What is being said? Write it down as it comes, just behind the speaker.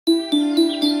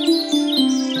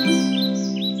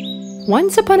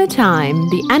Once upon a time,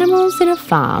 the animals in a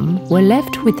farm were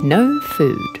left with no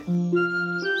food.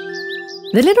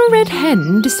 The little red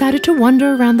hen decided to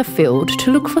wander around the field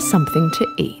to look for something to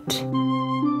eat.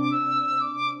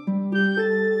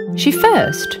 She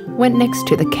first went next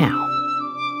to the cow.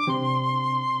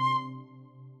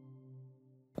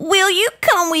 Will you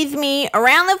come with me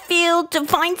around the field to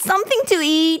find something to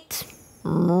eat?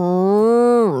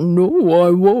 No,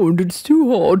 I won't. It's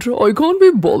too hot. I can't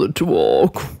be bothered to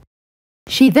walk.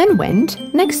 She then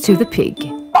went next to the pig.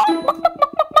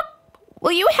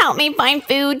 Will you help me find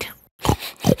food?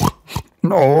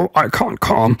 No, I can't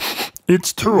come.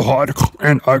 It's too hot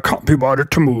and I can't be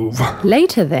bothered to move.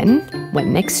 Later then, went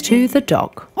next to the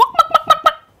dog.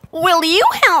 Will you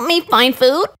help me find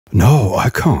food? No, I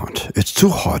can't. It's too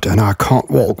hot and I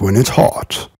can't walk when it's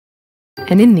hot.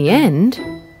 And in the end,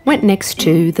 went next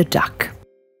to the duck.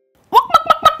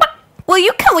 Will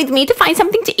you come with me to find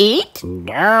something to eat?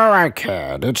 No, I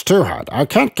can't. It's too hot. I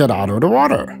can't get out of the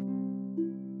water.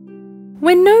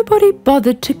 When nobody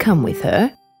bothered to come with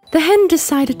her, the hen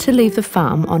decided to leave the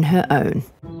farm on her own.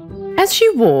 As she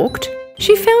walked,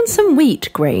 she found some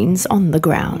wheat grains on the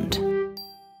ground.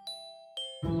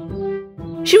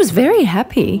 She was very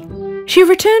happy. She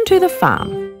returned to the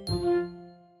farm.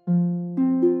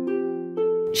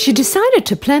 She decided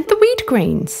to plant the wheat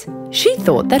grains. She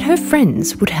thought that her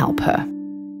friends would help her.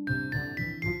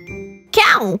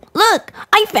 Cow, look,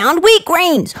 I found wheat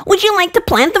grains. Would you like to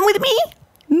plant them with me?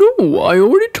 No, I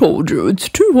already told you. It's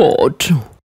too hot.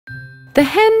 The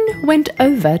hen went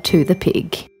over to the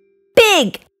pig.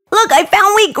 Pig, look, I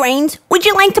found wheat grains. Would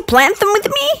you like to plant them with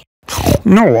me?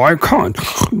 No, I can't.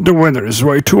 The weather is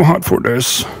way too hot for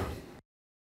this.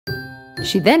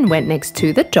 She then went next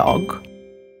to the dog.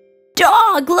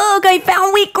 Dog, look, I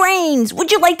found wheat grains.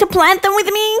 Would you like to plant them with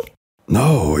me?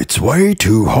 No, it's way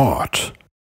too hot.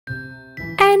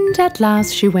 And at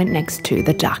last she went next to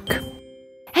the duck.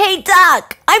 Hey,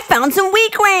 duck, I found some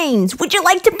wheat grains. Would you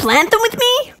like to plant them with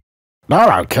me? No,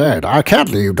 I can't. I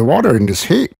can't leave the water in this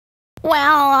heat.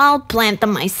 Well, I'll plant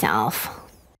them myself.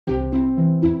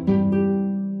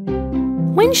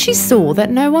 When she saw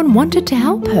that no one wanted to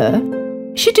help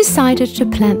her, she decided to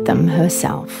plant them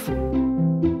herself.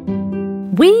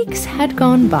 Weeks had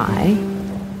gone by.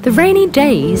 The rainy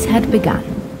days had begun.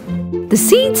 The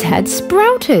seeds had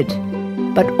sprouted,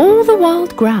 but all the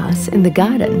wild grass in the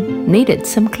garden needed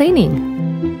some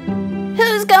cleaning.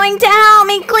 Who's going to help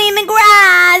me clean the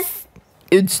grass?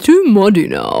 It's too muddy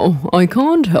now. I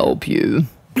can't help you.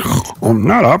 I'm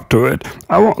not up to it.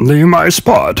 I won't leave my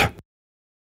spot.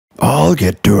 I'll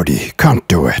get dirty. Can't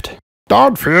do it.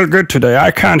 Don't feel good today.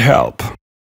 I can't help.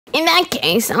 In that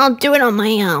case, I'll do it on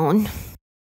my own.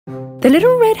 The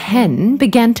little red hen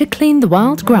began to clean the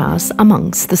wild grass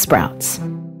amongst the sprouts.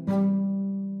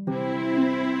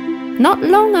 Not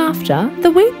long after,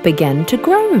 the wheat began to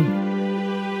grow.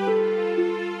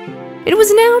 It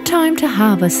was now time to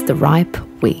harvest the ripe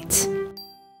wheat.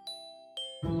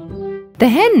 The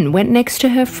hen went next to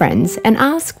her friends and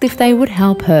asked if they would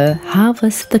help her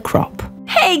harvest the crop.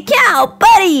 Hey, cow,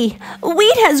 buddy!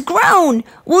 Wheat has grown.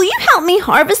 Will you help me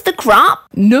harvest the crop?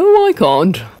 No, I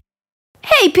can't.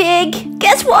 Hey, pig!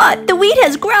 Guess what? The wheat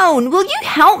has grown. Will you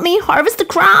help me harvest the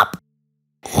crop?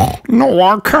 No,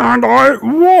 I can't. I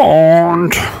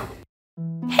won't.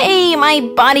 Hey, my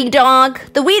buddy dog!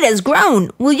 The wheat has grown.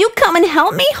 Will you come and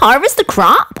help me harvest the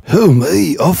crop? Who,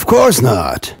 me? Of course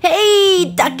not.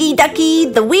 Hey, ducky,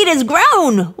 the wheat has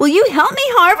grown. Will you help me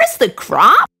harvest the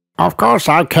crop? Of course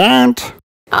I can't.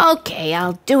 Okay,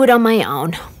 I'll do it on my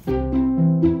own.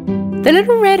 The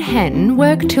little red hen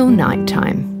worked till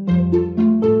nighttime.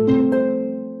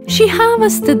 She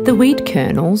harvested the wheat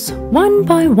kernels one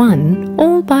by one,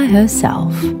 all by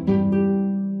herself.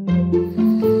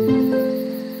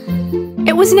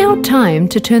 It was now time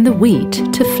to turn the wheat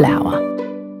to flour.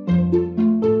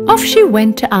 Off she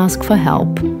went to ask for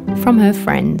help from her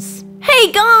friends.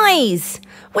 Hey, guys!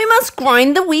 We must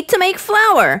grind the wheat to make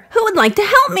flour. Who would like to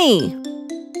help me?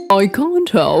 I can't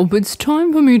help. It's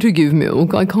time for me to give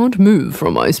milk. I can't move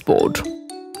from my spot.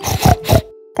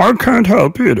 I can't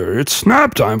help either. It's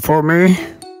nap time for me.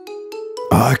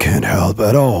 I can't help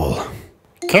at all.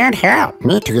 Can't help.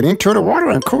 Need to get into the water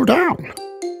and cool down.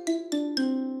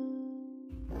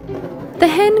 The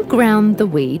hen ground the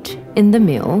wheat in the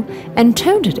mill and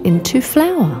turned it into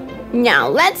flour. Now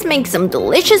let's make some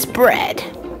delicious bread.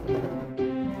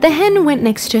 The hen went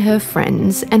next to her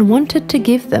friends and wanted to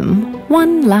give them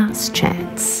one last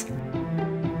chance.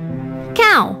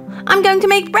 Cow, I'm going to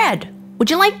make bread.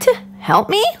 Would you like to help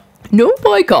me? Nope,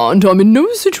 I can't. I'm in no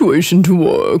situation to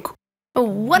work.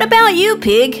 What about you,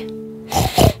 pig?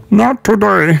 Not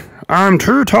today. I'm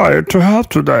too tired to help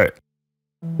today.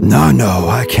 No,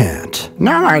 I can't.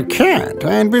 No, I can't.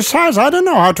 And besides, I don't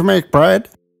know how to make bread.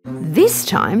 This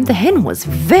time the hen was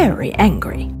very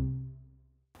angry.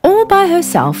 All by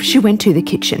herself she went to the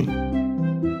kitchen.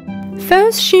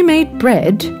 First she made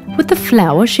bread with the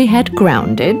flour she had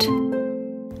grounded.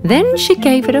 Then she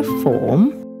gave it a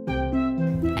form.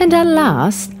 And at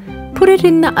last put it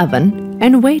in the oven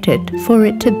and waited for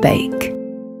it to bake.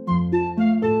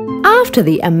 After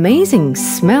the amazing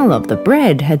smell of the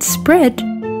bread had spread,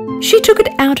 she took it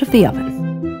out of the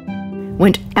oven,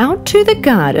 went out to the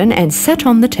garden and sat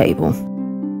on the table.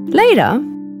 Later,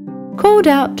 called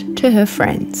out to her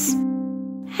friends.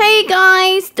 Hey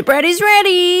guys, the bread is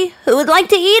ready. Who would like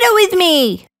to eat it with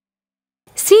me?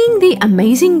 Seeing the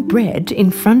amazing bread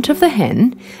in front of the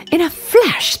hen, in a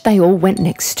flash they all went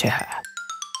next to her.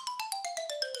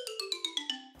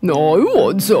 I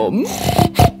want some.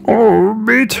 Oh,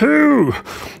 me too.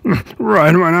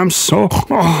 Right when I'm so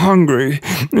hungry.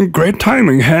 Great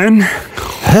timing, hen.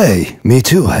 Hey, me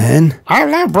too, hen. I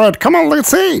love bread. Come on,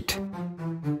 let's eat.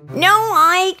 No,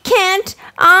 I can't.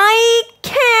 I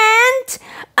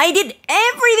did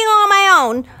everything on my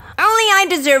own. Only I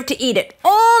deserve to eat it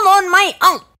all on my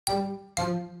own.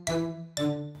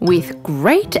 With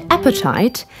great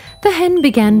appetite, the hen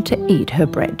began to eat her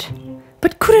bread,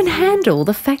 but couldn't handle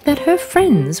the fact that her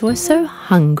friends were so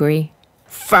hungry.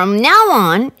 From now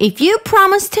on, if you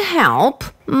promise to help,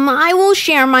 I will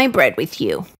share my bread with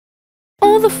you.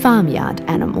 All the farmyard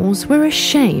animals were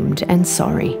ashamed and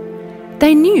sorry.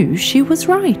 They knew she was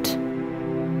right.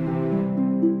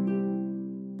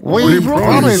 We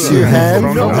promise you,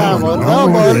 hen, no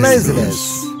more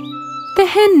laziness. The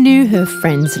hen knew her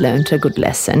friends learnt a good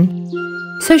lesson,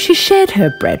 so she shared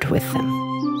her bread with them.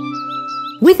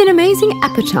 With an amazing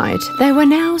appetite, they were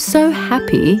now so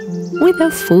happy with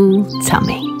a full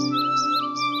tummy.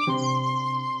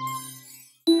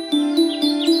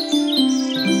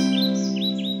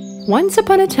 Once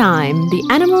upon a time, the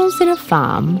animals in a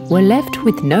farm were left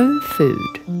with no food.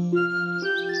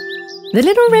 The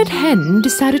little red hen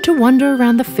decided to wander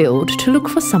around the field to look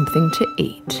for something to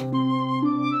eat.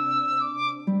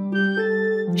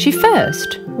 She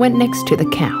first went next to the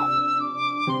cow.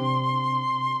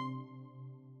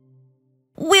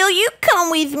 Will you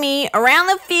come with me around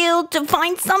the field to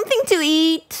find something to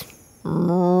eat?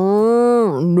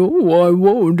 No, I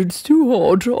won't. It's too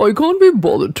hot. I can't be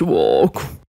bothered to walk.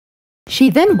 She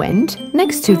then went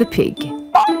next to the pig.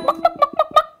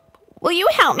 Will you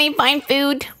help me find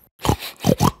food?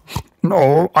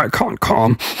 No, I can't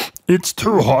come. It's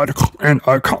too hot and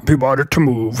I can't be bothered to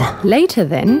move. Later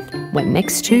then, went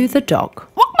next to the dog.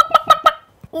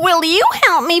 Will you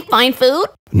help me find food?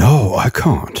 No, I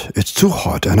can't. It's too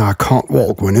hot and I can't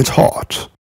walk when it's hot.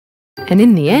 And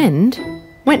in the end,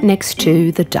 went next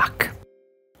to the duck.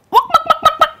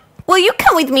 Will you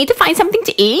come with me to find something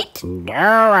to eat?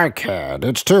 No, I can't.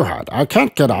 It's too hot. I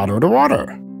can't get out of the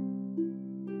water.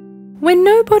 When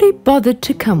nobody bothered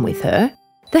to come with her,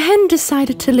 the hen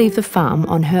decided to leave the farm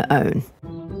on her own.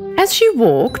 As she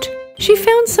walked, she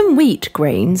found some wheat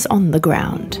grains on the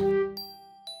ground.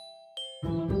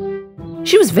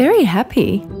 She was very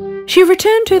happy. She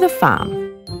returned to the farm.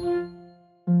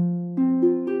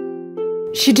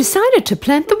 She decided to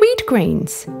plant the wheat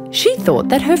grains. She thought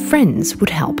that her friends would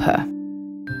help her.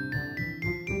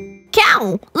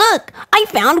 Cow, look, I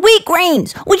found wheat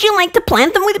grains. Would you like to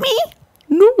plant them with me?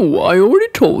 No, I already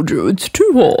told you. It's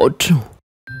too hot.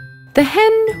 The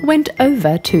hen went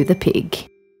over to the pig.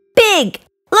 Pig,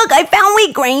 look, I found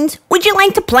wheat grains. Would you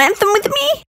like to plant them with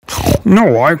me?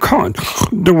 No, I can't.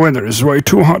 The weather is way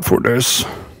too hot for this.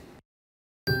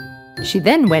 She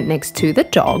then went next to the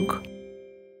dog.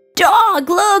 Dog,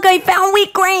 look, I found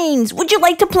wheat grains. Would you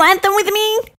like to plant them with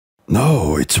me?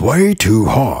 No, it's way too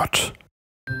hot.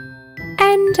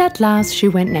 And at last she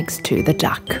went next to the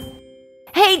duck.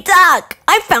 Hey, duck,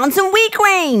 I found some wheat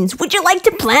grains. Would you like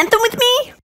to plant them with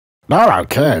me? No, I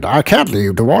can't. I can't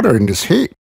leave the water in this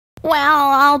heat. Well,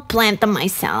 I'll plant them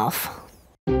myself.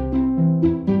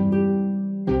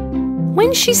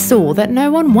 When she saw that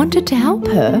no one wanted to help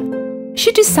her,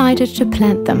 she decided to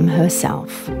plant them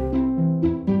herself.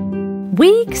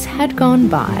 Weeks had gone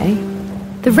by.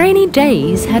 The rainy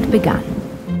days had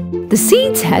begun. The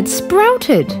seeds had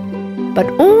sprouted, but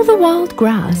all the wild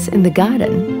grass in the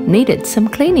garden needed some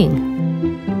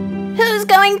cleaning. Who's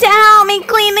going to help me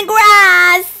clean the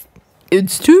grass?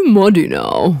 It's too muddy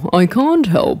now. I can't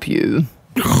help you.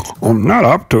 I'm not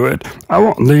up to it. I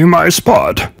won't leave my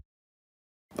spot.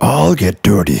 I'll get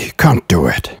dirty. Can't do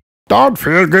it. Don't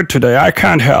feel good today. I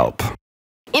can't help.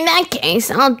 In that case,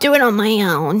 I'll do it on my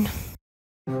own.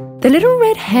 The little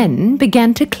red hen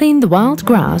began to clean the wild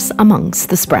grass amongst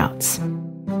the sprouts.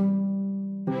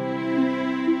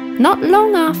 Not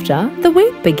long after, the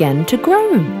wheat began to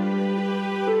grow.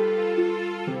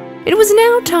 It was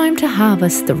now time to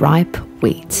harvest the ripe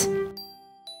wheat.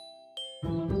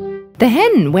 The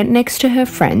hen went next to her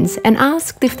friends and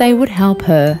asked if they would help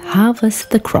her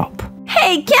harvest the crop.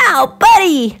 Hey, cow,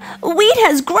 buddy! Wheat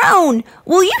has grown!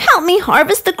 Will you help me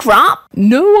harvest the crop?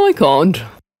 No, I can't.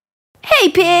 Hey,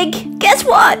 pig! Guess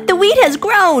what? The wheat has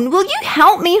grown! Will you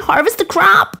help me harvest the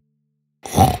crop?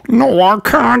 No, I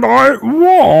can't. I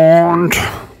won't.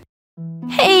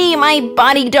 Hey, my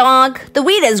body dog! The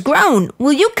wheat has grown!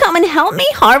 Will you come and help me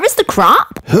harvest the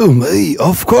crop? Who, me?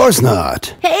 Of course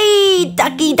not. Hey,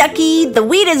 ducky, the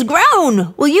wheat has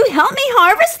grown! Will you help me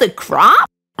harvest the crop?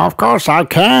 Of course I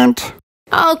can't.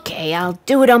 Okay, I'll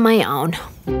do it on my own.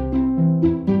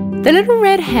 The little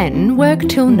red hen worked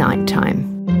till nighttime.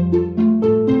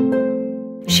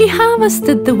 She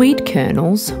harvested the wheat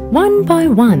kernels one by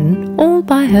one, all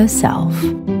by herself.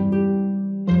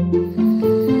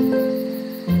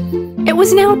 It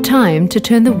was now time to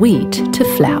turn the wheat to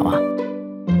flour.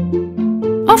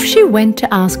 Off she went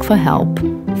to ask for help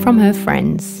from her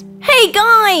friends. Hey,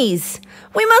 guys!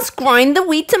 We must grind the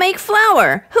wheat to make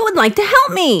flour. Who would like to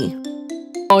help me?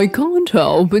 I can't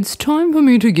help. It's time for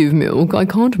me to give milk. I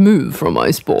can't move from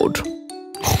my spot.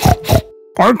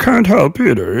 I can't help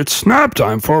either. It's nap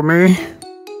time for me.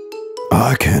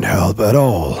 I can't help at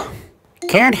all.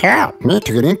 Can't help. Need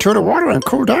to get into the water and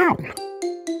cool down.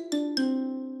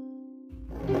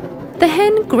 The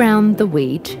hen ground the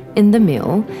wheat in the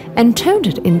mill and turned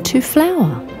it into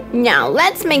flour. Now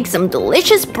let's make some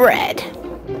delicious bread.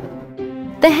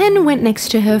 The hen went next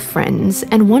to her friends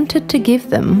and wanted to give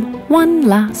them one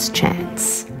last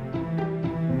chance.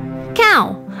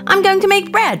 Cow, I'm going to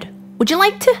make bread. Would you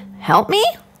like to help me?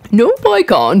 Nope, I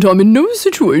can't. I'm in no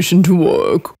situation to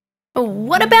work.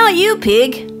 What about you,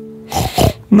 pig?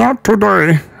 Not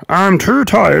today. I'm too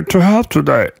tired to help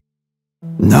today.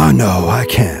 No, I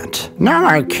can't. No,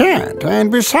 I can't.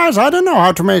 And besides, I don't know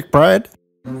how to make bread.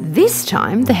 This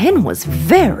time the hen was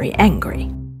very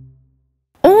angry.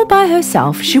 All by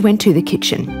herself she went to the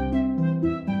kitchen.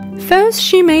 First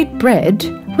she made bread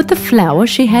with the flour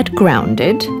she had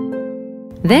grounded.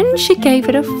 Then she gave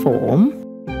it a form.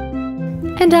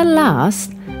 And at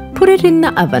last put it in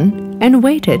the oven and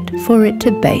waited for it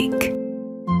to bake.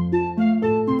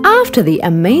 After the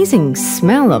amazing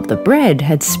smell of the bread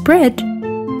had spread,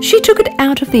 she took it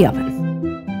out of the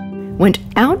oven, went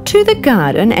out to the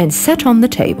garden and sat on the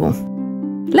table.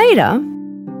 Later,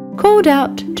 called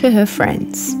out to her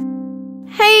friends.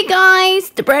 Hey guys,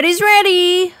 the bread is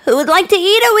ready. Who would like to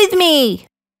eat it with me?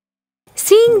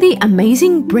 Seeing the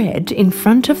amazing bread in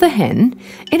front of the hen,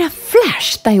 in a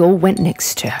flash they all went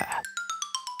next to her.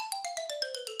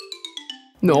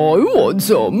 I want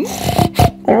some.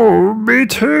 Oh, me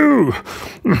too.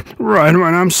 Right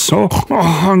when I'm so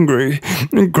hungry.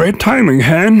 Great timing,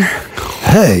 hen.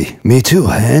 Hey, me too,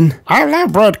 hen. I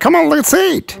love bread. Come on, let's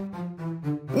eat.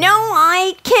 No,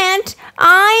 I can't.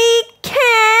 I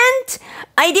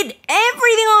did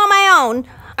everything on my own.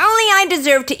 Only I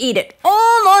deserve to eat it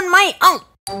all on my own.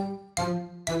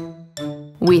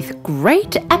 With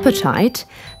great appetite,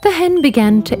 the hen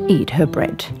began to eat her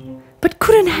bread, but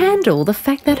couldn't handle the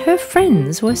fact that her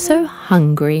friends were so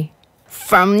hungry.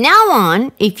 From now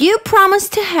on, if you promise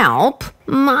to help,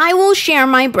 I will share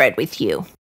my bread with you.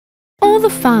 All the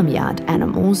farmyard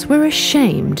animals were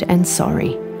ashamed and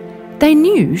sorry. They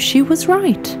knew she was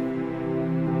right.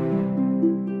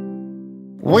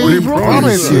 We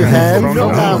promise you, hen,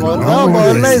 no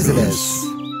more laziness.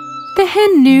 The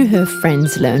hen knew her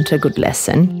friends learnt a good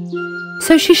lesson,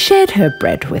 so she shared her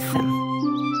bread with them.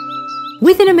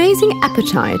 With an amazing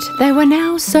appetite, they were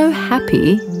now so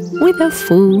happy with a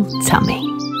full tummy.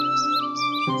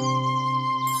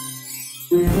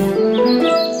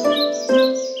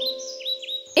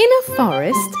 In a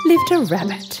forest lived a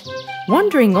rabbit.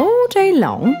 Wandering all day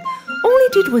long, all he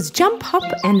did was jump up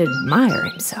and admire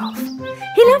himself.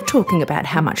 He loved talking about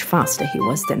how much faster he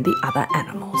was than the other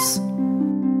animals.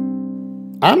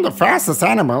 I'm the fastest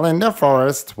animal in the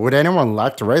forest. Would anyone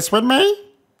like to race with me?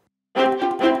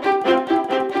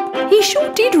 He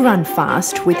sure did run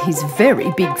fast with his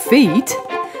very big feet.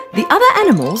 The other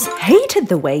animals hated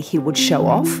the way he would show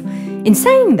off. In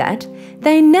saying that,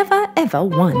 they never ever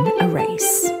won a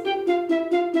race.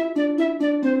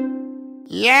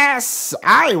 Yes,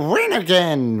 I win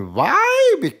again.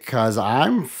 Why? Because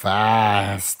I'm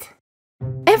fast.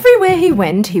 Everywhere he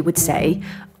went, he would say,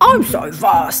 I'm so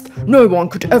fast, no one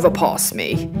could ever pass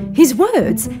me. His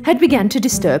words had begun to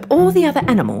disturb all the other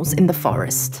animals in the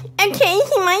forest. Okay,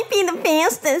 he might be the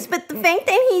fastest, but the fact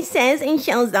that he says and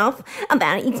shows off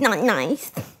about it's not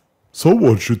nice.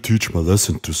 Someone should teach my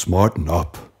lesson to smarten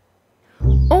up.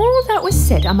 All that was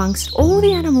said amongst all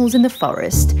the animals in the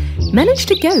forest managed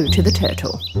to go to the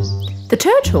turtle. The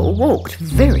turtle walked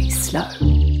very slow.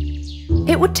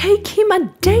 It would take him a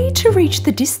day to reach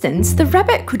the distance the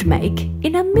rabbit could make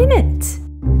in a minute.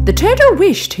 The turtle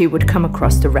wished he would come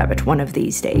across the rabbit one of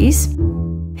these days.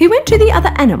 He went to the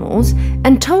other animals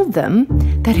and told them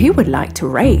that he would like to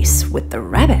race with the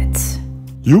rabbit.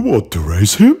 You want to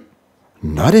race him?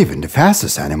 Not even the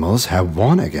fastest animals have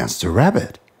won against the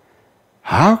rabbit.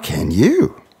 How can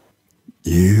you?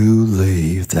 You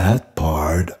leave that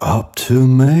part up to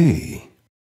me.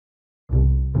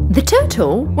 The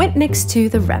turtle went next to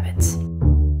the rabbit.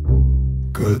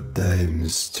 Good day,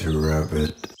 Mr.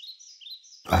 Rabbit.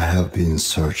 I have been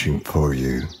searching for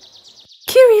you.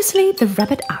 Curiously, the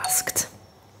rabbit asked.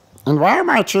 And why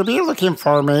might you be looking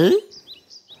for me?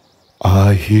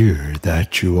 I hear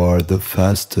that you are the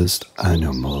fastest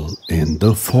animal in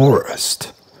the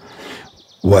forest.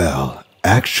 Well,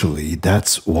 actually,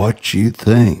 that's what you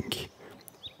think.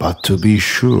 But to be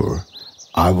sure,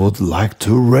 I would like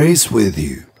to race with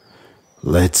you.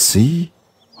 Let's see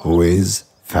who is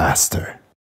faster.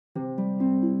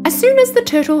 As soon as the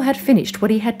turtle had finished what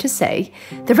he had to say,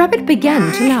 the rabbit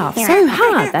began to laugh so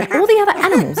hard that all the other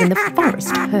animals in the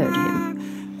forest heard him.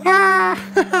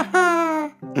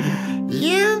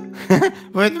 You?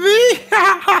 With me?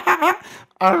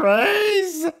 A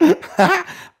race?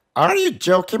 Are you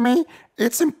joking me?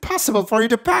 It's impossible for you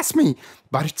to pass me.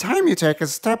 By the time you take a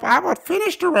step, I would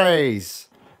finish the race.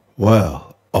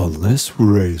 Well, unless we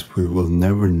race, we will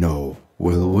never know,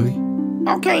 will we?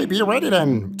 Okay, be ready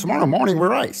then. Tomorrow morning we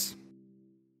race.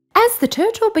 As the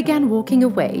turtle began walking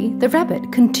away, the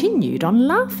rabbit continued on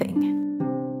laughing.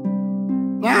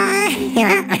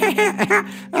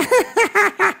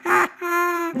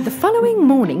 The following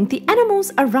morning, the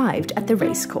animals arrived at the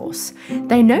racecourse.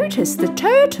 They noticed the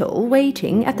turtle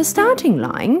waiting at the starting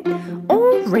line,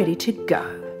 all ready to go.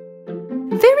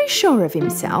 Very sure of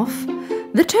himself,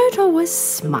 the turtle was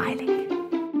smiling.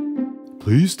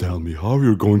 Please tell me how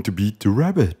you're going to beat the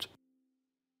rabbit.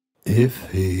 If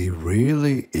he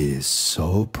really is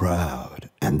so proud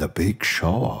and a big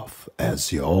show-off,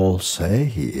 as you all say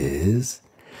he is,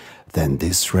 then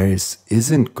this race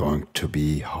isn't going to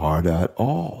be hard at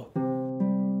all.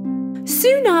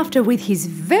 Soon after, with his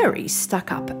very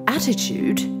stuck-up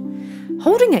attitude,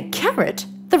 holding a carrot,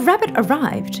 the rabbit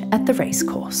arrived at the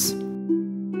racecourse.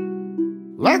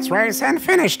 Let's race and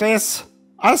finish this.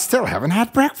 I still haven't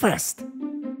had breakfast.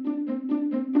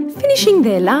 Finishing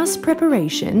their last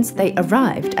preparations, they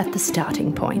arrived at the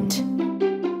starting point.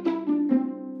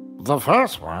 The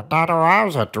first one that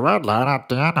arrives at the red line at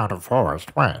the end of the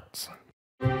forest wins.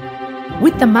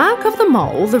 With the mark of the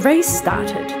mole, the race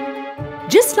started.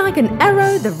 Just like an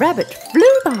arrow, the rabbit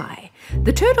flew by.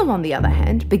 The turtle, on the other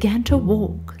hand, began to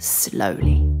walk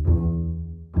slowly.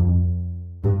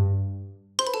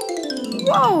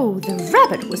 Whoa! The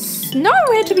rabbit was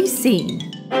nowhere to be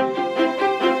seen.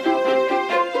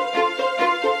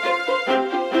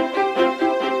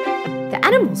 The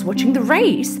animals watching the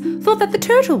race thought that the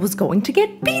turtle was going to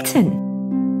get beaten.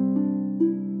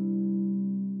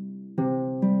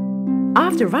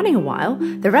 After running a while,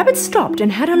 the rabbit stopped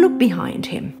and had a look behind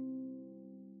him.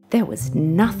 There was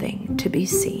nothing to be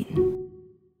seen.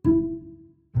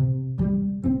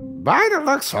 By the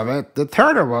looks of it, the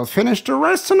turtle will finish the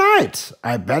race tonight.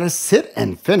 I better sit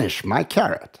and finish my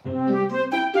carrot.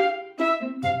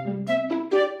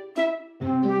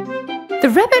 The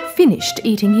rabbit finished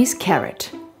eating his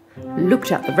carrot,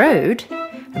 looked up the road,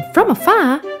 and from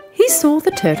afar he saw the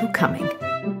turtle coming.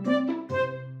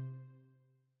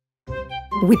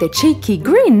 With a cheeky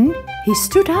grin, he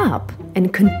stood up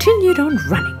and continued on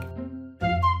running.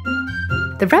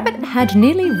 The rabbit had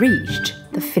nearly reached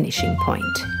the finishing point.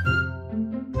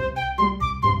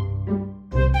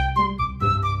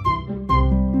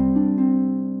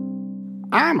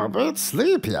 I'm a bit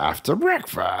sleepy after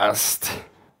breakfast.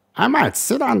 I might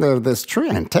sit under this tree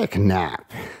and take a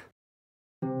nap.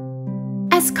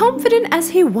 As confident as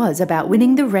he was about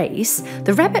winning the race,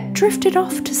 the rabbit drifted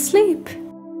off to sleep.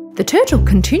 The turtle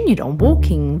continued on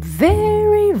walking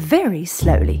very, very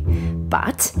slowly,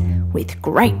 but with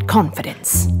great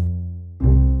confidence.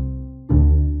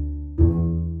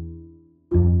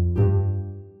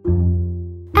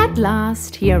 At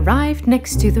last, he arrived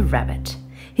next to the rabbit.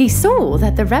 He saw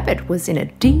that the rabbit was in a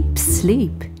deep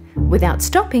sleep. Without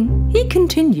stopping, he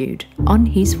continued on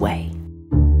his way.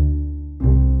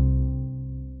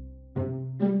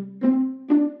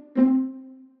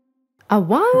 A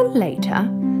while later,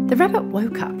 the rabbit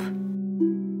woke up.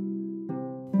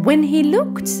 When he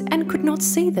looked and could not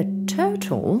see the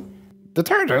turtle, The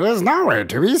turtle is nowhere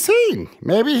to be seen.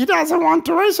 Maybe he doesn't want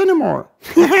to race anymore.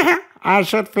 I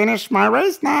should finish my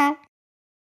race now.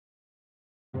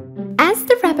 as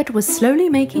the rabbit was slowly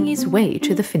making his way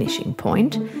to the finishing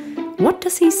point, what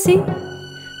does he see?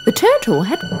 The turtle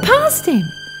had passed him.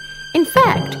 In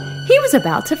fact, he was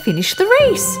about to finish the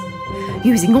race.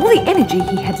 Using all the energy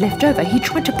he had left over, he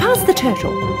tried to pass the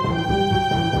turtle.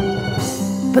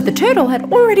 But the turtle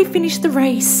had already finished the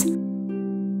race.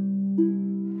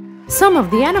 Some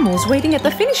of the animals waiting at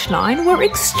the finish line were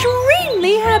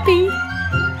extremely happy.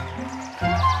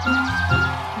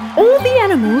 All the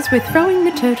animals were throwing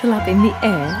the turtle up in the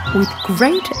air with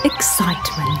great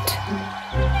excitement,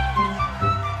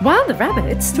 while the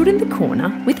rabbit stood in the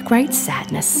corner with great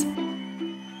sadness.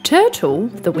 Turtle,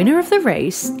 the winner of the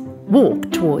race,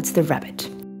 walked towards the rabbit.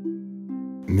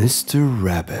 Mr.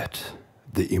 Rabbit,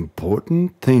 the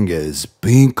important thing is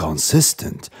being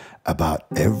consistent about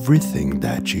everything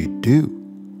that you do.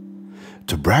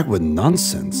 To brag with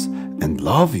nonsense and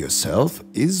love yourself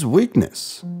is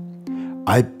weakness.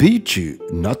 I beat you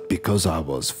not because I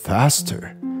was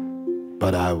faster,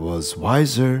 but I was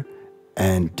wiser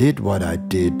and did what I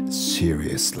did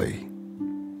seriously.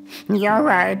 You're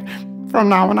right. From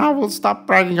now on, I will stop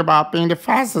bragging about being the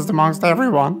fastest amongst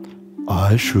everyone.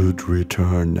 I should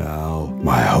return now.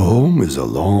 My home is a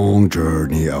long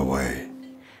journey away.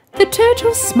 The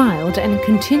turtle smiled and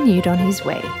continued on his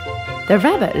way. The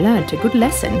rabbit learnt a good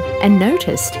lesson and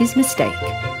noticed his mistake.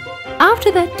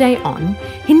 After that day on,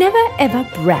 he never ever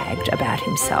bragged about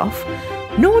himself,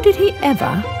 nor did he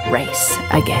ever race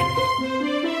again.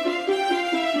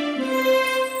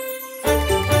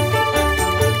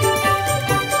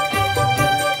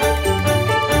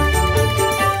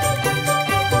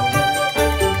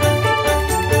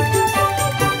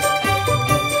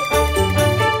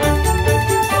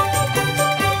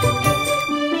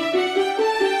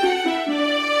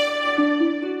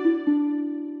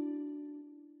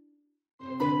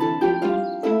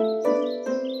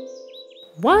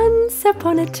 Once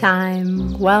upon a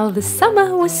time, while the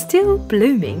summer was still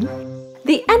blooming,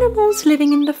 the animals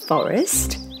living in the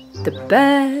forest, the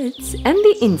birds and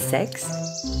the insects,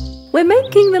 were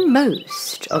making the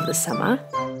most of the summer.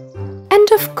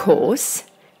 And of course,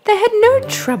 they had no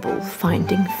trouble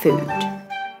finding food.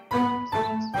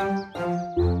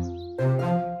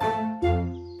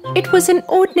 It was an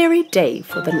ordinary day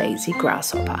for the lazy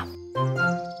grasshopper.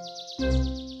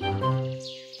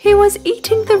 He was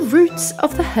eating the roots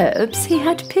of the herbs he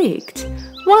had picked,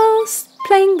 whilst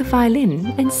playing the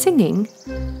violin and singing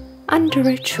under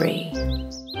a tree.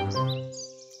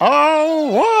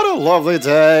 Oh, what a lovely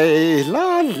day.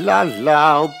 La la la.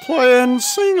 I'll play and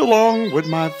sing along with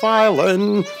my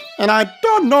violin. And I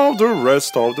don't know the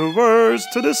rest of the words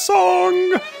to the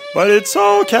song, but it's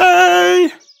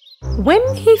okay.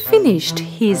 When he finished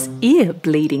his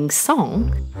ear-bleeding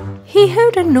song, he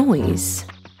heard a noise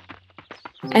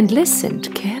and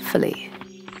listened carefully.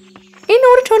 In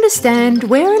order to understand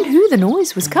where and who the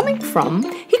noise was coming from,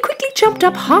 he quickly jumped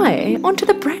up high onto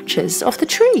the branches of the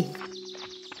tree.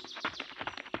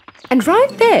 And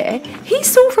right there, he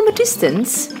saw from a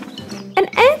distance an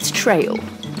ant trail.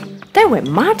 They were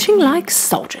marching like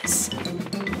soldiers.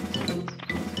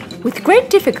 With great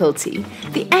difficulty,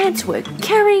 the ants were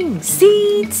carrying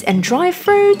seeds and dry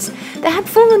fruits that had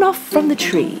fallen off from the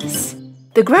trees.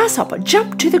 The grasshopper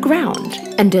jumped to the ground,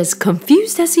 and as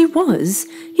confused as he was,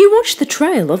 he watched the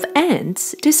trail of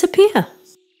ants disappear.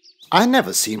 I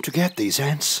never seem to get these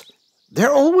ants.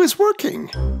 They're always working.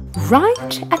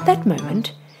 Right at that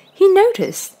moment, he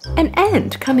noticed an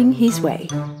ant coming his way.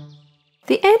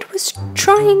 The ant was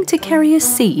trying to carry a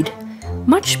seed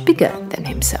much bigger than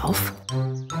himself.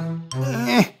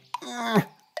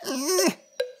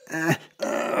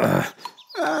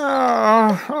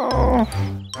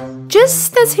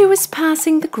 Just as he was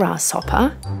passing the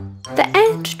grasshopper, the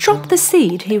ant dropped the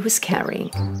seed he was carrying.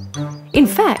 In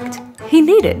fact, he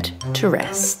needed to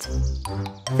rest.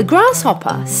 The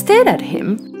grasshopper stared at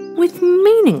him with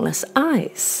meaningless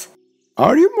eyes.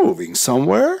 Are you moving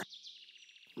somewhere?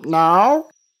 No.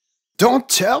 Don't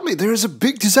tell me there is a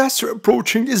big disaster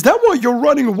approaching. Is that why you're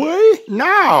running away?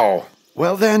 No.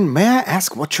 Well then, may I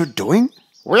ask what you're doing?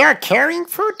 We are carrying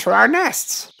food to our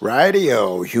nests.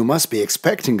 Rightio, you must be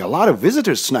expecting a lot of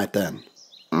visitors tonight then.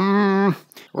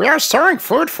 We are storing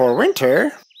food for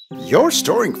winter. You're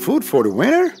storing food for the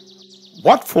winter?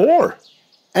 What for?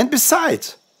 And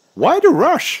besides, why the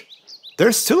rush?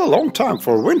 There's still a long time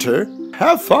for winter.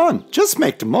 Have fun. Just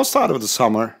make the most out of the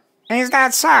summer. Is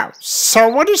that so? So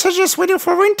what do you suggest we do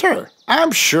for winter?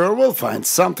 I'm sure we'll find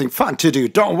something fun to do,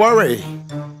 don't worry.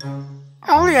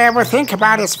 All you ever think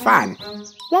about is fun.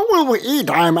 What will we eat,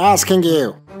 I'm asking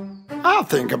you? I'll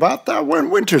think about that when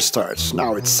winter starts.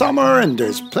 Now it's summer and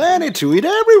there's plenty to eat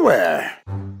everywhere.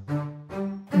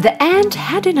 The ant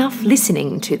had enough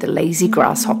listening to the lazy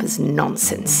grasshopper's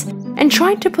nonsense and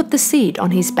tried to put the seed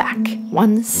on his back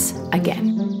once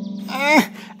again.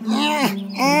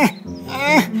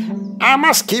 I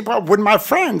must keep up with my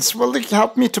friends. Will you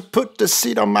help me to put the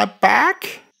seed on my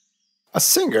back? A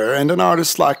singer and an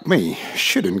artist like me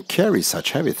shouldn't carry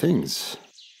such heavy things.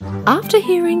 After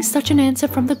hearing such an answer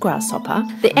from the grasshopper,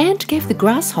 the ant gave the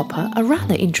grasshopper a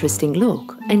rather interesting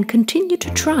look and continued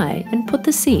to try and put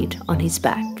the seed on his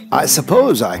back. I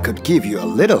suppose I could give you a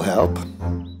little help.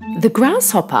 The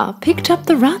grasshopper picked up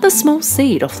the rather small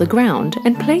seed off the ground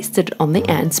and placed it on the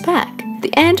ant's back.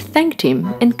 The ant thanked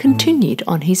him and continued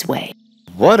on his way.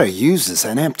 What a useless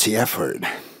and empty effort.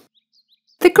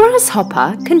 The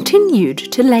grasshopper continued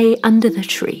to lay under the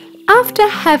tree. After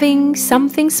having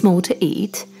something small to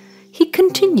eat, he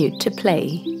continued to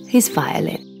play his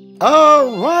violin.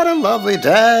 Oh, what a lovely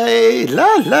day!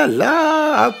 La la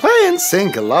la! I'll play and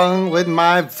sing along with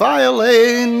my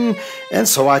violin, and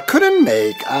so I couldn't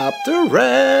make up the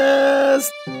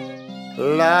rest.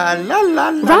 La la la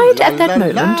la. Right at that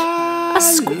moment, a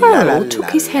squirrel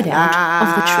took his head out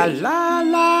of the tree.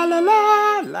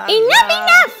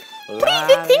 Enough! Please,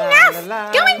 it's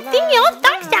enough! Go and sing your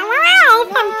song somewhere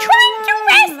else! I'm trying to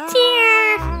rest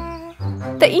here!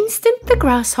 The instant the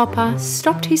grasshopper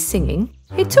stopped his singing,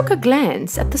 he took a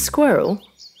glance at the squirrel,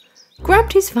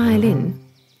 grabbed his violin,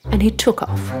 and he took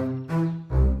off.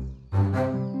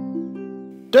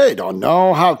 They don't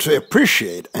know how to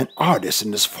appreciate an artist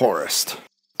in this forest.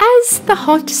 As the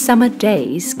hot summer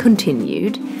days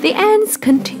continued, the ants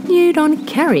continued on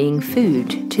carrying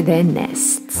food to their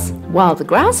nests, while the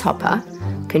grasshopper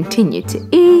continued to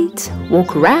eat,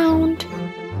 walk around,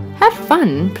 have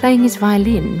fun playing his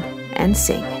violin and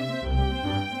sing.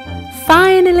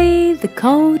 Finally, the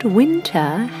cold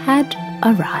winter had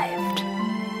arrived.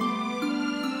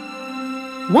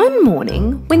 One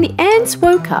morning, when the ants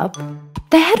woke up,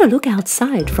 they had a look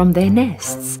outside from their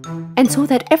nests and saw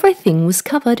that everything was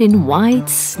covered in white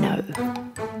snow.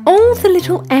 All the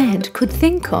little ant could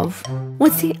think of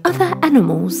was the other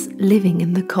animals living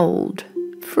in the cold,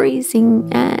 freezing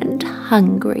and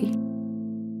hungry.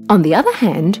 On the other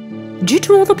hand, due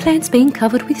to all the plants being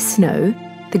covered with snow,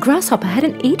 the grasshopper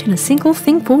hadn't eaten a single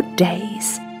thing for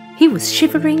days. He was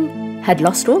shivering, had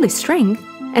lost all his strength,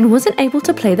 and wasn't able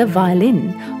to play the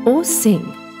violin or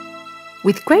sing.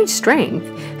 With great strength,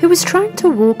 he was trying to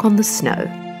walk on the snow.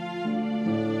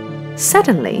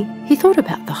 Suddenly, he thought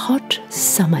about the hot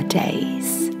summer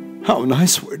days. How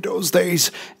nice were those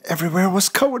days. Everywhere was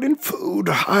covered in food.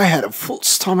 I had a full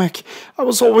stomach. I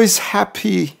was always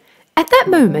happy. At that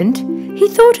moment, he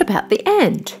thought about the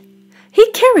ant. He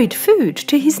carried food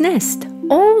to his nest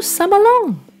all summer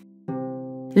long.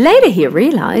 Later he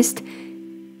realized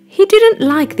he didn't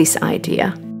like this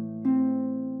idea.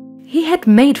 He had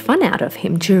made fun out of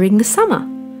him during the summer.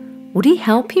 Would he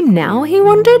help him now, he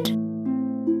wondered?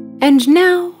 And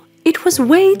now it was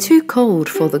way too cold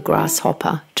for the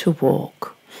grasshopper to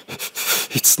walk.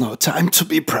 It's no time to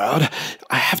be proud.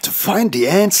 I have to find the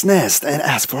ant's nest and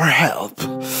ask for help.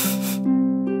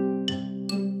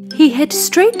 He headed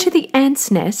straight to the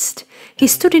ant's nest. He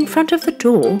stood in front of the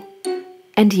door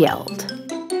and yelled.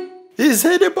 Is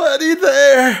anybody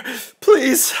there?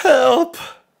 Please help.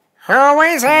 Who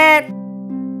is it?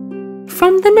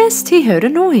 From the nest he heard a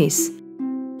noise.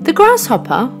 The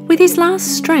grasshopper, with his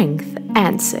last strength,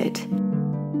 answered.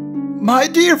 My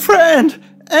dear friend,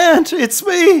 ant, it's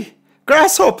me,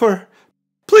 grasshopper.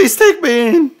 Please take me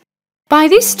in. By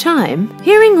this time,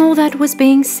 hearing all that was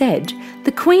being said,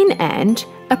 the queen ant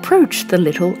approached the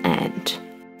little ant.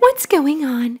 What's going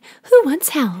on? Who wants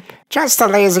help? Just a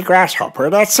lazy grasshopper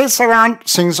that sits around,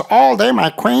 sings all day,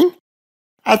 my queen.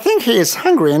 I think he is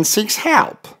hungry and seeks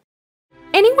help.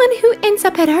 Anyone who ends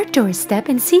up at our doorstep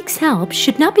and seeks help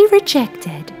should not be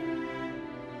rejected.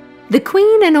 The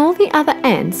queen and all the other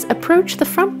ants approached the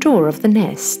front door of the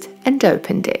nest and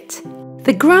opened it.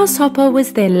 The grasshopper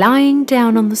was there lying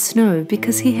down on the snow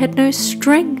because he had no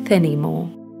strength anymore.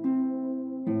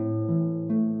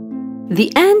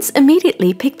 The ants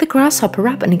immediately picked the grasshopper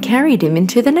up and carried him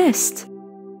into the nest.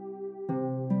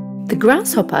 The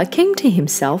grasshopper came to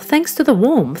himself thanks to the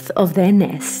warmth of their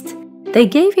nest. They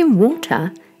gave him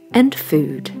water and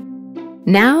food.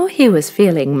 Now he was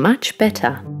feeling much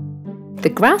better. The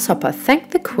grasshopper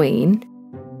thanked the queen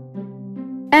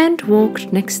and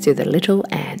walked next to the little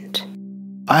ant.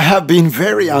 I have been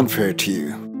very unfair to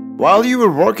you. While you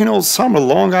were working all summer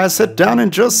long, I sat down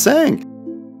and just sang.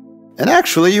 And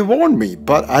actually, you warned me,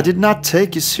 but I did not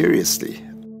take you seriously.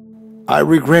 I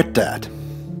regret that.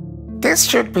 This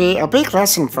should be a big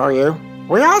lesson for you.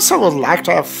 We also would like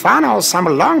to have fun all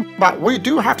summer long, but we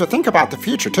do have to think about the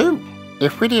future too.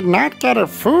 If we did not get our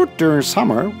food during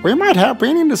summer, we might have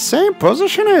been in the same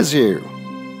position as you.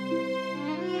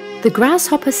 The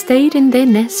grasshopper stayed in their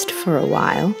nest for a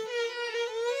while.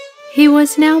 He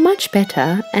was now much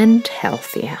better and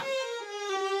healthier.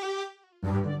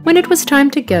 When it was time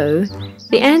to go,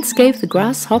 the ants gave the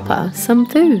grasshopper some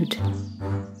food.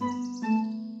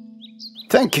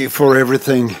 Thank you for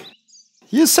everything.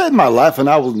 You saved my life and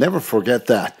I will never forget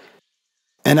that.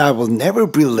 And I will never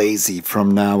be lazy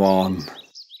from now on.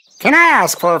 Can I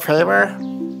ask for a favor?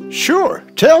 Sure,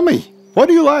 tell me. What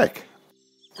do you like?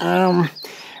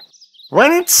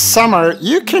 When it's summer,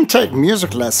 you can take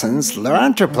music lessons,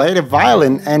 learn to play the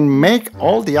violin, and make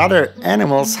all the other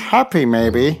animals happy,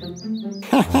 maybe.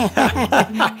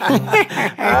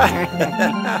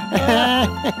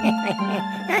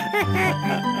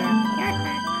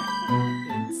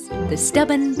 The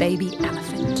stubborn baby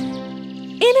elephant.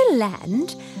 In a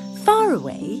land far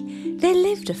away, there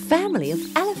lived a family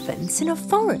of elephants in a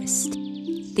forest.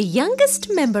 The youngest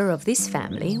member of this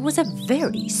family was a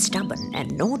very stubborn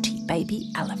and naughty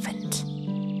baby elephant.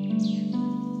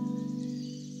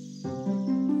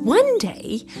 One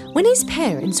day, when his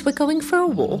parents were going for a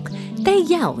walk, they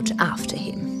yelled after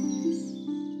him.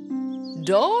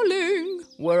 Darling,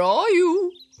 where are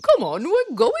you? Come on,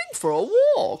 we're going for a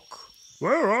walk.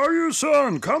 Where are you,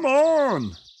 son? Come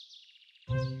on!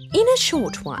 In a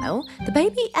short while, the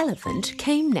baby elephant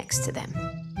came next to them.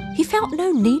 He felt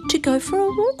no need to go for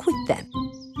a walk with them.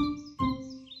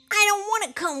 I don't want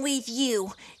to come with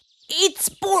you. It's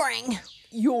boring.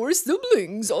 Your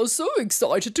siblings are so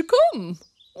excited to come.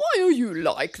 Why are you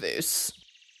like this?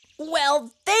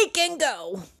 Well, they can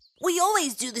go. We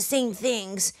always do the same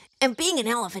things, and being an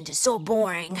elephant is so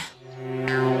boring.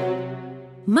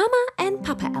 Mama and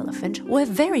Papa Elephant were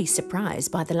very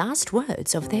surprised by the last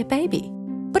words of their baby,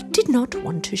 but did not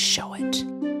want to show it.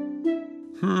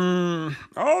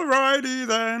 Alrighty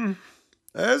then.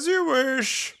 As you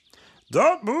wish.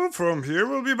 Don't move from here.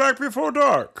 We'll be back before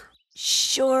dark.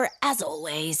 Sure, as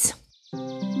always.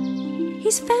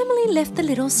 His family left the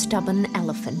little stubborn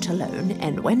elephant alone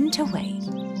and went away.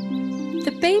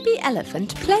 The baby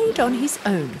elephant played on his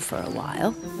own for a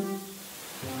while.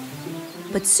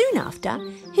 But soon after,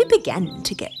 he began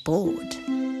to get bored.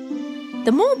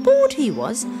 The more bored he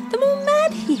was, the more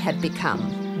mad he had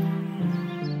become.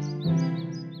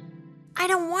 I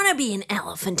don't want to be an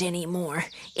elephant anymore.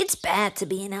 It's bad to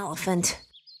be an elephant.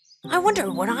 I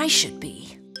wonder what I should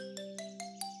be.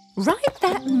 Right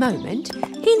that moment,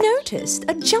 he noticed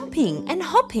a jumping and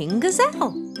hopping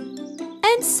gazelle.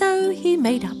 And so he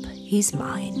made up his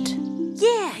mind.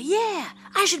 Yeah,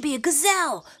 I should be a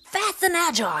gazelle, fast and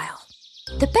agile.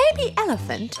 The baby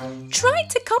elephant tried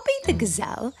to copy the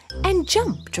gazelle and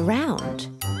jumped around.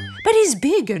 But his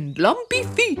big and lumpy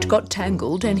feet got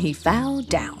tangled and he fell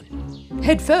down,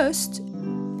 head first.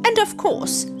 And of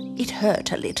course, it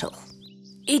hurt a little.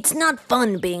 It's not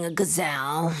fun being a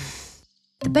gazelle.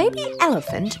 The baby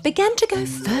elephant began to go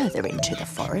further into the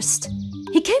forest.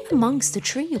 He came amongst a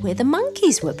tree where the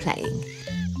monkeys were playing.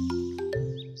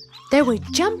 They were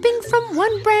jumping from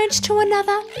one branch to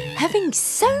another, having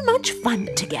so much fun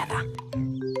together.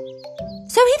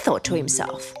 So he thought to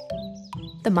himself,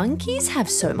 the monkeys have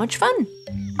so much fun.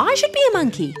 I should be a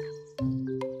monkey.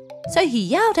 So he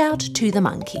yelled out to the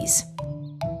monkeys.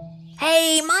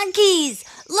 Hey, monkeys!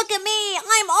 Look at me!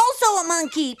 I'm also a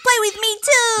monkey! Play with me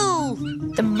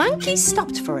too! The monkeys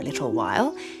stopped for a little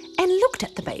while and looked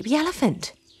at the baby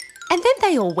elephant. And then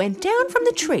they all went down from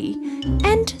the tree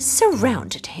and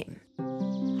surrounded him.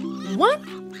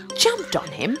 One jumped on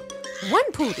him,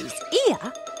 one pulled his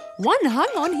ear, one hung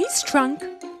on his trunk,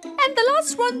 and the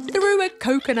last one threw a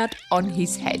coconut on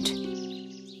his head.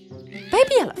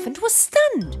 Baby elephant was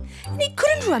stunned, and he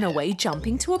couldn't run away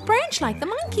jumping to a branch like the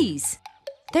monkeys.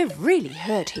 They really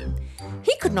hurt him.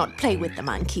 He could not play with the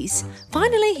monkeys.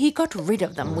 Finally, he got rid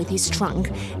of them with his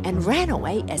trunk and ran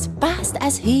away as fast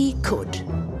as he could.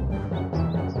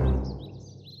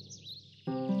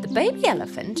 The baby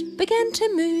elephant began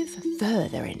to move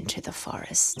further into the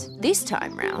forest. This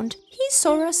time round, he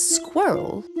saw a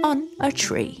squirrel on a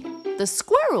tree. The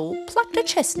squirrel plucked a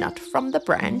chestnut from the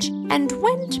branch and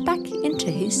went back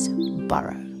into his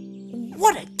burrow.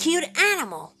 What a cute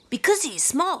animal! Because he's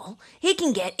small, he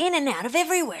can get in and out of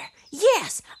everywhere.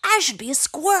 Yes, I should be a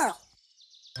squirrel.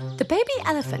 The baby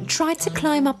elephant tried to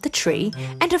climb up the tree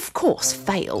and of course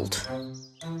failed.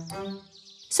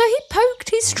 So he poked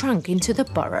his trunk into the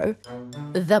burrow.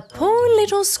 The poor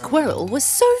little squirrel was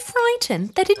so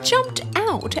frightened that it jumped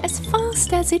out as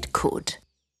fast as it could.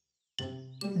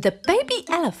 The baby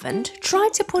elephant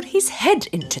tried to put his head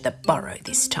into the burrow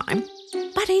this time,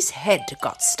 but his head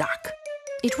got stuck.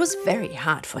 It was very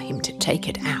hard for him to take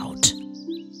it out.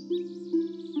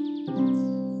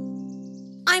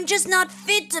 I'm just not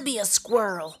fit to be a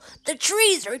squirrel. The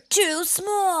trees are too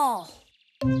small.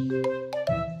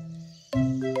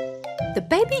 The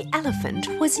baby elephant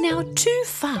was now too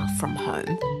far from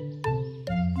home.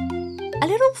 A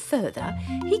little further,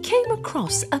 he came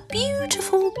across a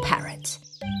beautiful parrot.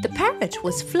 The parrot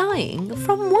was flying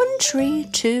from one tree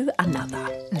to another.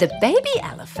 The baby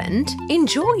elephant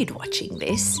enjoyed watching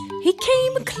this. He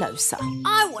came closer.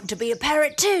 I want to be a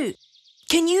parrot too.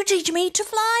 Can you teach me to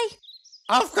fly?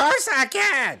 Of course I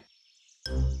can.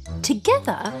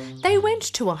 Together, they went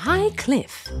to a high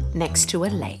cliff next to a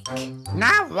lake.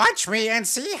 Now watch me and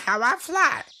see how I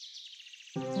fly.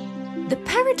 The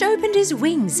parrot opened his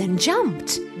wings and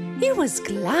jumped. He was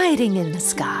gliding in the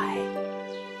sky.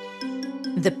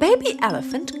 The baby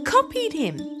elephant copied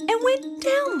him and went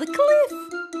down the cliff.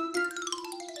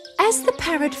 As the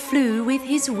parrot flew with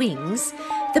his wings,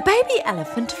 the baby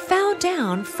elephant fell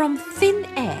down from thin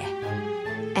air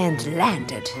and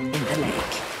landed in the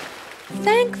lake.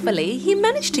 Thankfully, he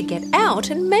managed to get out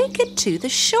and make it to the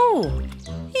shore.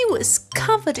 He was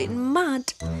covered in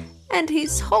mud and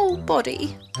his whole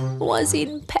body was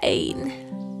in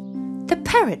pain. The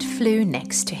parrot flew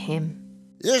next to him.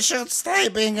 You should stay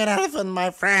being an elephant,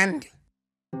 my friend.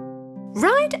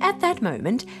 Right at that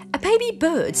moment, a baby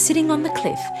bird sitting on the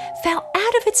cliff fell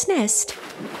out of its nest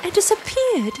and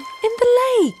disappeared in the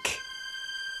lake.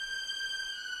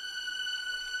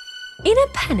 In a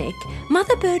panic,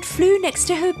 Mother Bird flew next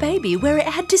to her baby where it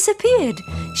had disappeared.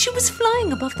 She was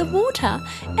flying above the water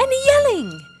and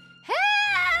yelling,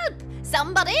 Help!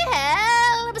 Somebody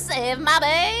help! Save my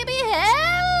baby,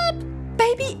 help!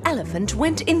 Baby elephant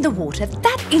went in the water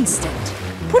that instant,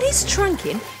 put his trunk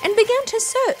in and began to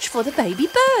search for the baby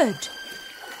bird.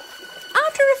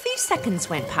 After a few seconds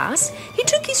went past, he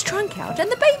took his trunk out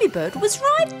and the baby bird was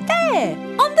right there,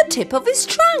 on the tip of his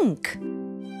trunk.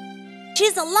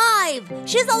 She's alive!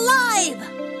 She's alive!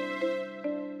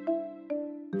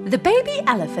 The baby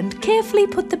elephant carefully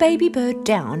put the baby bird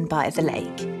down by the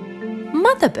lake.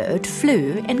 Mother Bird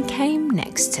flew and came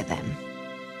next to them.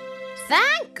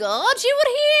 Thank God you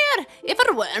were here! If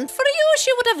it weren't for you,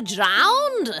 she would have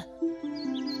drowned!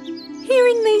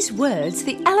 Hearing these words,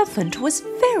 the elephant was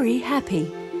very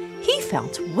happy. He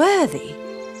felt worthy.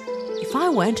 If I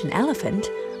weren't an elephant,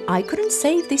 I couldn't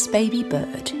save this baby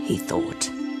bird, he thought.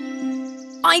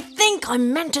 I think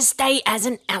I'm meant to stay as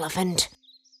an elephant.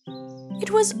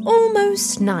 It was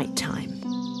almost night time.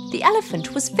 The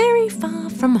elephant was very far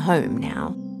from home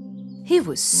now. He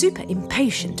was super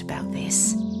impatient about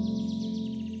this.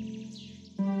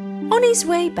 On his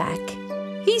way back,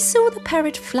 he saw the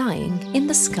parrot flying in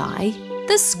the sky,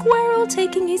 the squirrel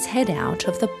taking his head out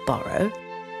of the burrow,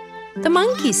 the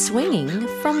monkey swinging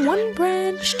from one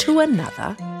branch to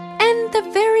another, and the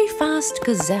very fast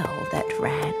gazelle that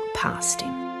ran past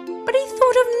him. But he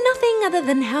thought of nothing other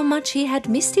than how much he had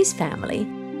missed his family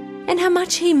and how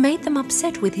much he made them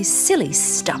upset with his silly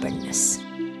stubbornness.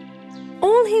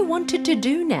 All he wanted to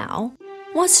do now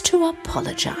was to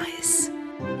apologize.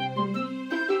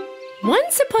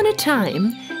 Once upon a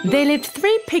time, there lived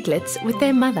 3 piglets with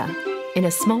their mother in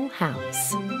a small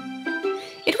house.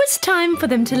 It was time for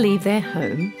them to leave their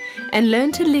home and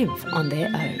learn to live on their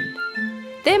own.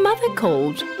 Their mother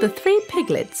called the 3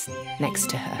 piglets next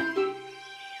to her.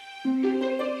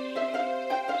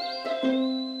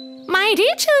 My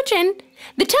dear children,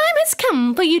 the time has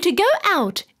come for you to go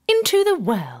out into the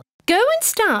world. Go and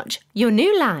start your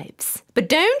new lives. But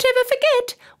don't ever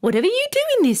forget, whatever you do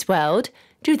in this world,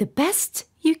 do the best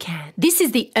you can. This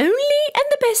is the only and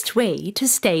the best way to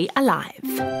stay alive.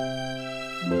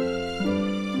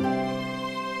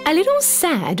 A little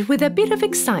sad with a bit of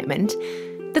excitement,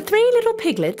 the 3 little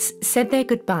piglets said their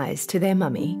goodbyes to their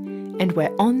mummy and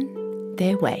were on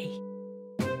their way.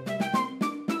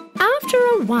 After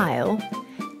a while,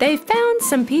 they found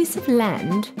some piece of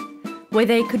land where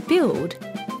they could build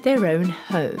their own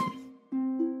home.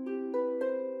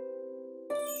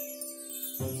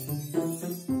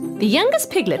 The youngest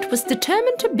piglet was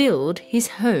determined to build his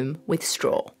home with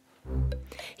straw.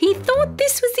 He thought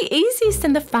this was the easiest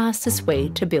and the fastest way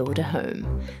to build a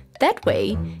home. That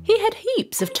way, he had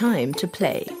heaps of time to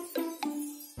play.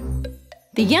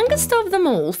 The youngest of them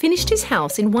all finished his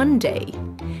house in one day.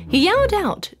 He yelled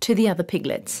out to the other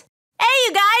piglets. Hey,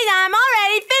 you guys, I'm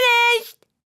already finished!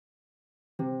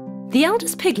 The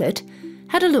eldest piglet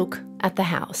had a look at the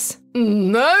house.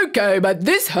 Okay, but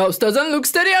this house doesn't look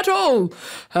steady at all.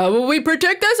 How will we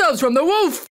protect ourselves from the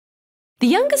wolf? The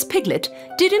youngest piglet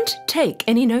didn't take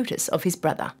any notice of his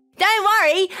brother. Don't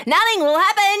worry, nothing will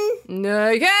happen.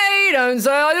 Okay, don't say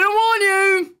I didn't warn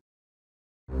you.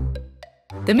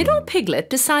 The middle piglet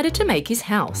decided to make his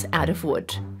house out of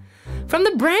wood. From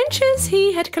the branches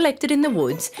he had collected in the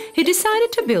woods, he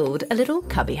decided to build a little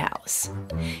cubby house.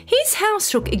 His house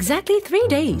took exactly 3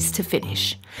 days to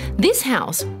finish. This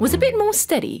house was a bit more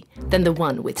steady than the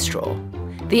one with straw.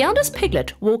 The eldest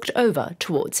piglet walked over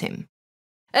towards him.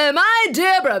 My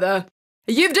dear brother,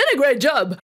 you've done a great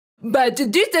job, but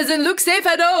this doesn't look safe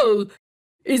at all.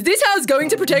 Is this house going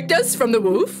to protect us from the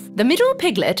wolf? The middle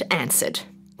piglet answered.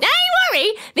 Don't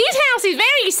worry, this house is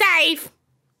very safe.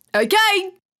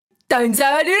 Okay, don't say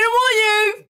I didn't warn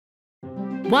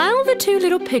you. While the 2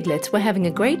 little piglets were having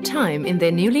a great time in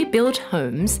their newly built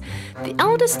homes, the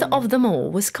eldest of them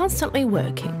all was constantly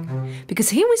working because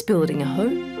he was building a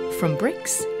home from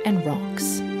bricks and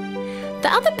rocks.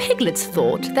 The other piglets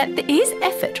thought that his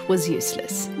effort was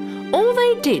useless. All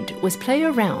they did was play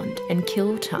around and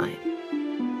kill time.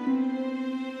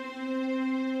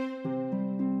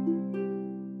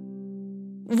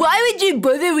 Why would you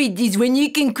bother with this when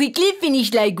you can quickly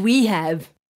finish like we have?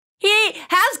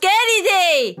 How scared is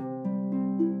he?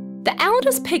 The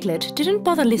eldest piglet didn't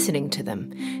bother listening to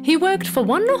them. He worked for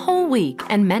 1 whole week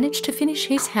and managed to finish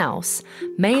his house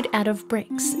made out of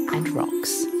bricks and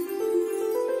rocks.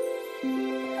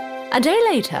 A day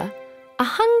later, a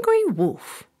hungry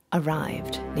wolf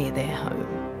arrived near their home.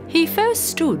 He first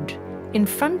stood in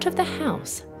front of the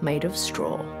house made of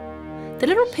straw. The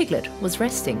little piglet was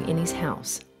resting in his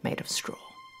house made of straw.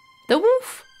 The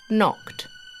wolf knocked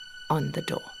on the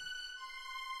door.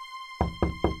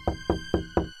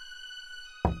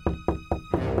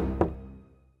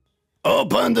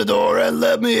 Open the door and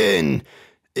let me in.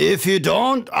 If you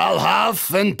don't, I'll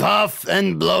huff and puff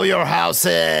and blow your house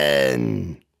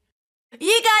in.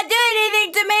 You can't do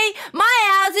anything to me. My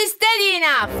house is steady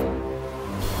enough.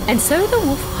 And so the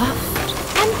wolf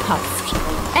huffed and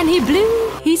puffed, and he blew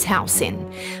his house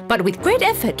in. But with great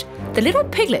effort, the little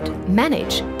piglet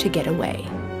managed to get away.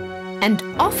 And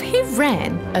off he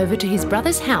ran over to his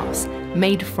brother's house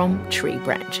made from tree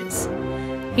branches.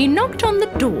 He knocked on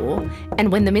the door,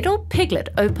 and when the middle piglet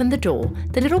opened the door,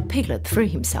 the little piglet threw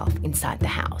himself inside the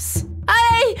house.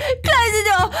 Hey, close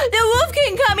the door. The wolf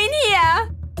can come in here.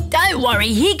 Don't worry,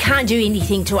 he can't do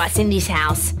anything to us in this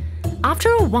house. After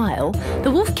a while,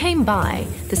 the wolf came by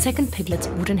the second piglet's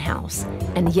wooden house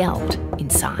and yelled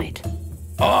inside.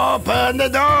 Open the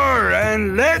door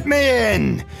and let me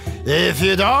in. If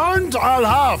you don't, I'll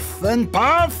huff and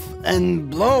puff and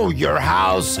blow your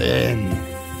house in.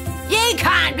 You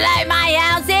can't blow my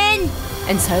house in.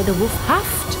 And so the wolf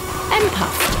huffed and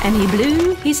puffed, and he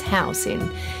blew his house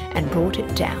in and brought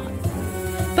it down.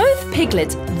 Both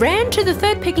piglets ran to the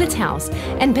third piglet's house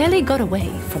and barely got away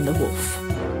from the wolf.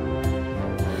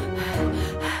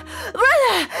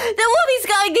 Brother, the wolf is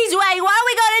going this way. What are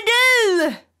we going to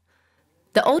do?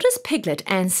 The oldest piglet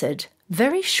answered,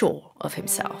 very sure of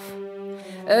himself.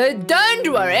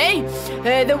 Don't worry.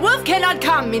 The wolf cannot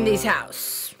come in this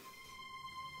house.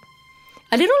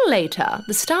 A little later,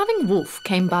 the starving wolf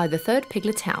came by the third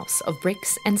piglet's house of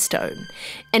bricks and stone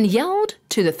and yelled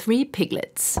to the 3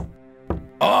 piglets.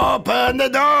 Open the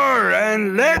door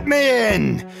and let me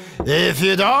in. If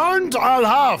you don't, I'll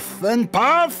huff and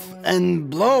puff and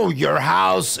blow your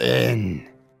house in.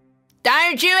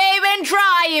 Don't you even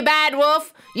try, you bad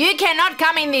wolf. You cannot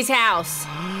come in this house.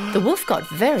 The wolf got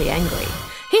very angry.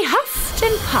 He huffed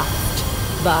and puffed,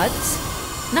 but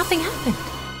nothing happened.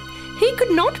 He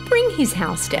could not bring his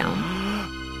house down.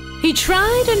 He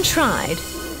tried and tried,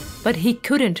 but he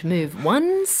couldn't move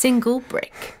one single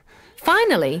brick.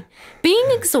 Finally, being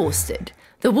exhausted,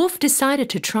 the wolf decided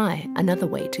to try another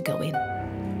way to go in.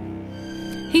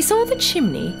 He saw the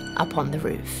chimney up on the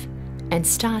roof and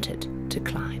started to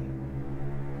climb.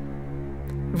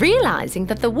 Realizing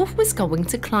that the wolf was going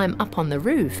to climb up on the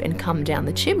roof and come down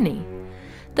the chimney,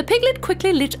 the piglet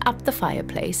quickly lit up the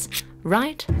fireplace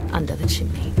right under the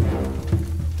chimney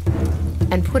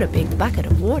and put a big bucket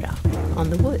of water on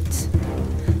the wood.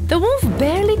 The wolf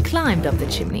barely climbed up the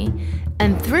chimney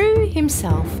and threw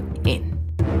himself in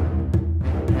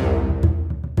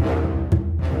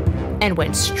and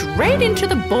went straight into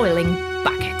the boiling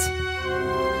bucket.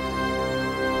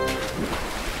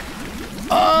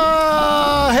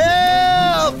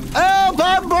 Help! Help!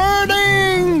 I'm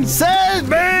burning! Save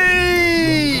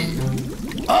me!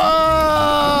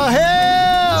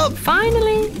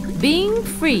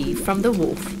 from the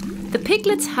wolf, the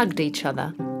piglets hugged each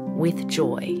other with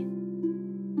joy.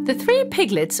 The 3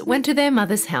 piglets went to their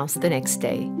mother's house the next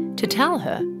day to tell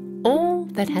her all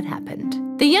that had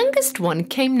happened. The youngest one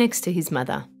came next to his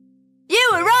mother. You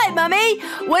were right, Mummy.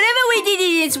 Whatever we did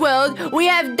in this world, we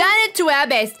have done it to our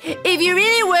best. If you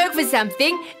really work for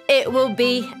something, it will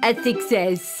be a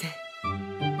success.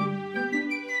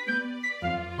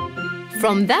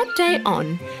 From that day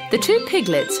on, the 2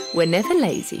 piglets were never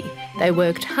lazy. They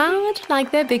worked hard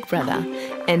like their big brother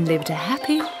and lived a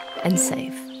happy and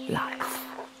safe life.